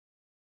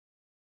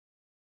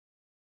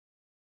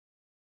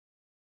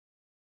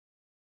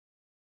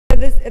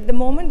at the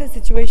moment the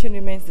situation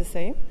remains the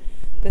same.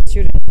 The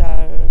students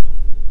are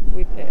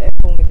at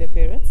home with their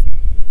parents.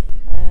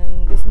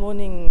 And this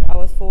morning I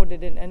was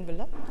forwarded an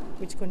envelope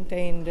which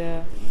contained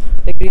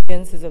the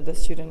grievances of the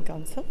Student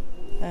Council.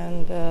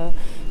 And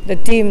the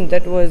team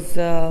that was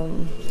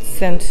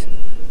sent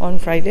on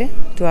Friday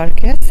to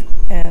RKS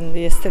and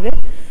yesterday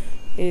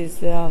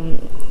is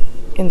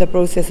in the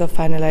process of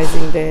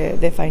finalizing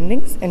their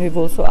findings, and we've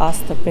also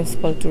asked the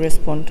principal to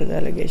respond to the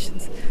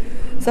allegations.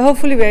 So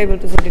hopefully we're able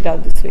to sort it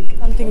out this week.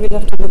 Something we'll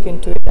have to look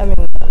into it. I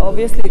mean,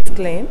 obviously it's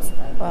claims,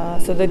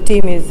 so the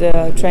team is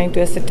trying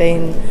to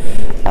ascertain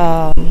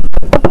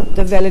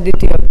the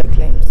validity of the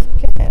claims.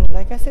 Okay? And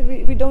like I said,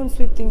 we don't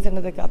sweep things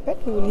under the carpet.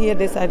 We will hear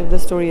their side of the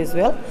story as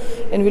well,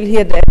 and we'll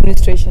hear the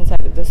administration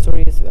side of the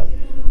story as well.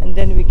 And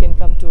then we can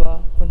come to a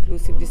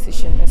conclusive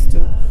decision as to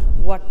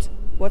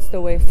what's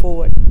the way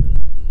forward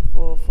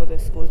for the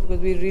schools, because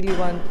we really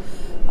want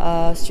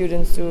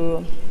students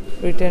to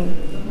return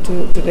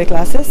to their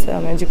classes.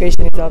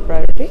 Education is our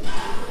priority.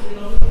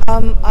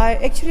 I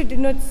actually did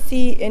not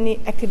see any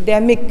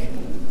academic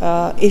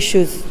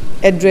issues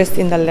addressed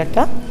in the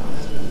letter,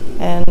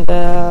 and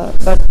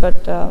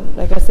but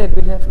like I said,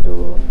 we'll have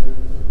to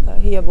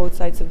hear both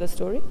sides of the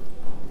story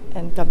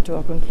and come to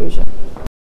a conclusion.